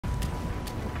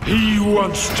He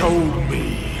once told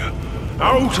me,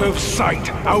 out of sight,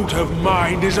 out of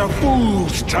mind is a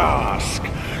fool's task.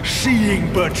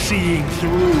 Seeing but seeing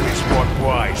through is what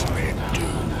wise men do.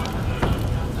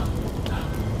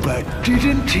 But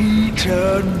didn't he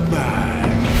turn mad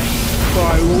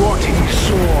by what he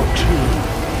saw too?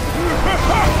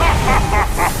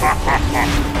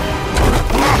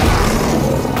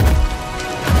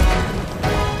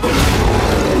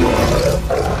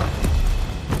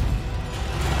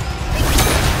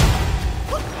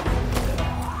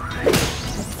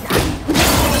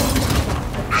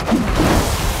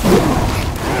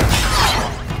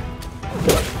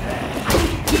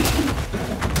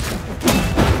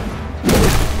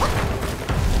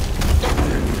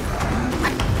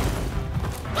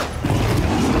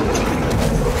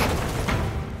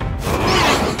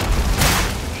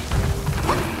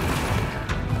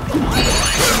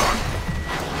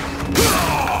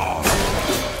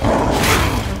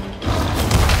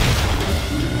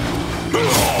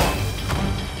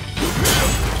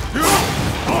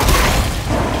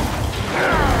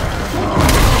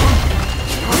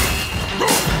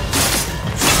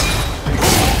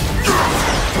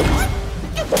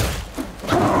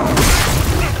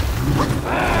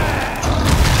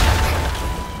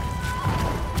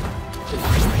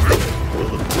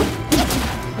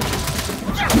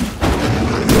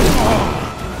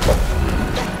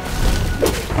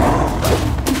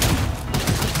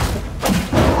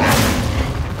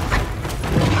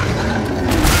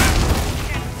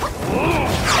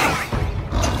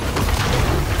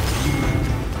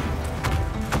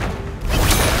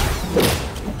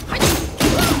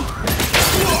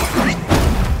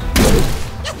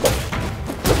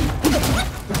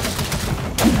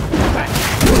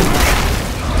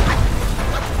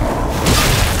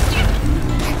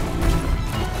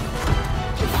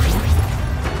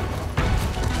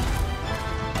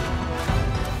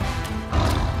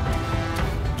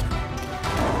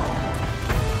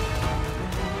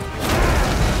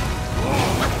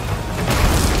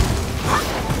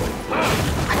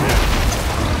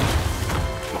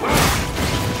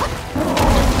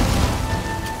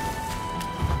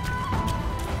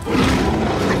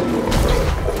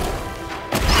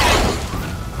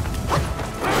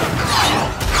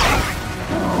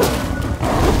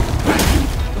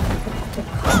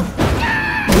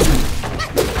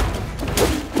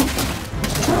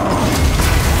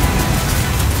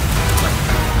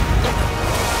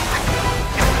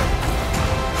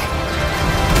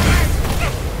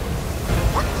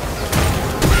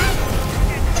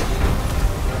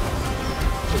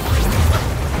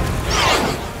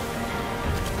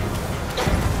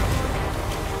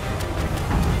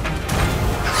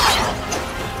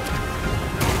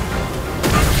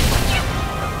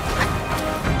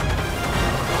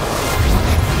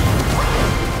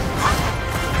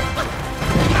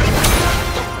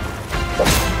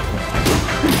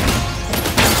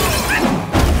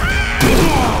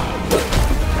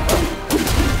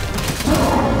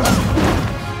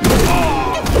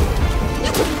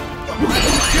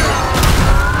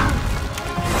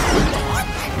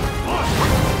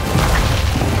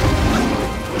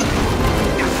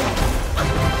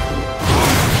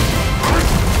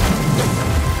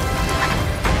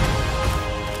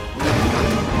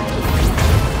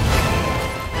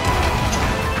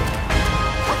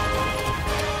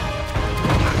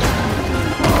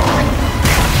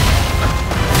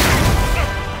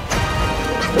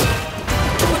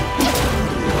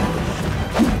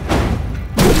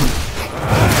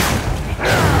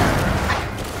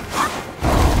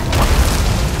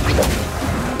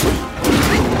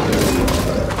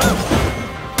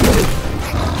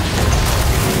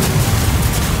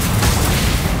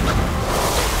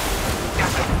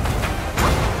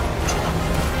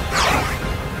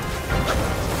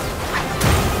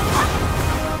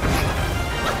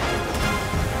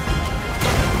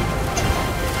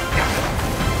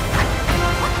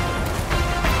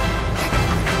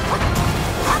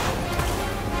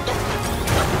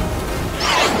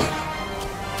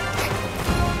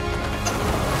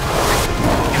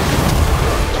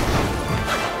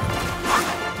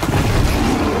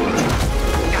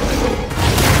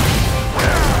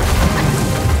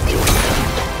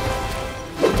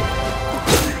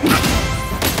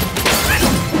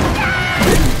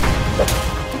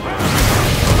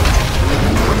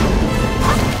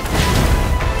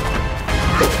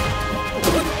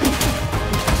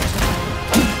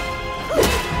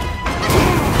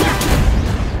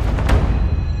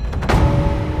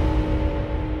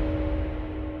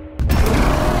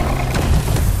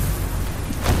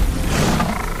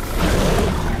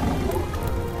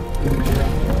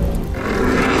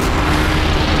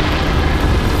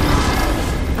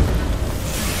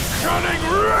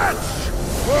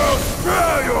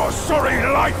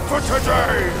 fight for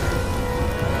today!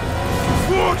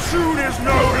 Fortune is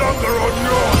no longer on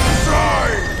your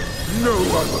side! No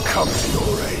one will come to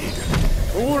your aid.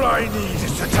 All I need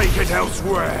is to take it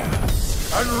elsewhere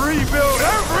and rebuild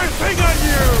everything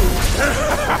anew!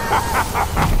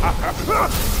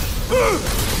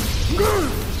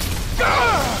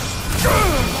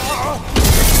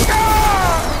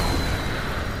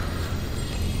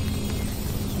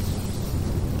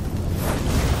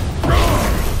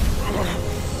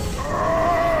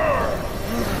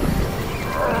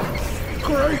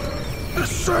 Great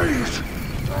Sage!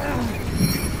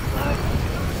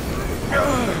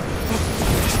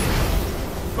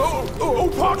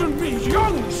 Oh, pardon me,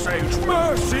 young sage!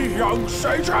 Mercy, young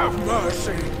sage, have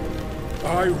mercy!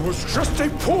 I was just a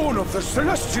pawn of the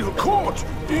Celestial Court.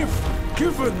 If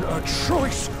given a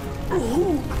choice,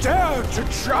 who dared to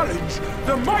challenge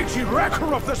the mighty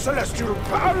wrecker of the Celestial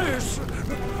Palace?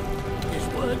 His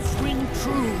words ring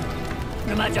true.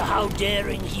 No matter how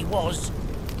daring he was,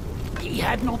 he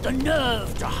had not the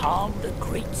nerve to harm the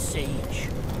great sage.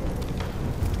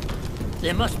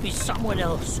 There must be someone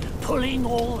else pulling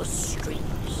all the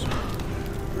strings.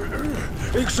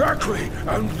 Exactly,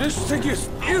 and this thing is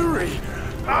eerie.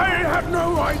 I have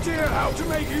no idea how to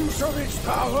make use of its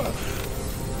power.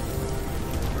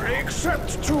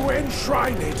 Except to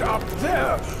enshrine it up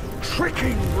there,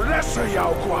 tricking lesser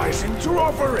Yao Guais into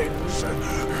offerings.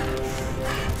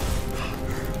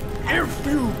 If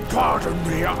you pardon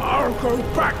me, I'll go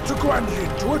back to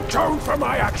Guanyin to atone for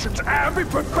my actions and be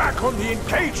put back on the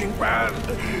engaging band.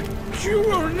 You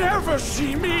will never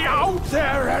see me out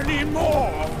there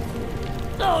anymore.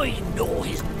 Oh, ignore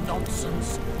his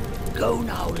nonsense. Go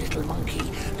now, little monkey.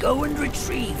 Go and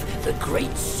retrieve the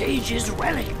great sage's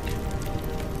relic.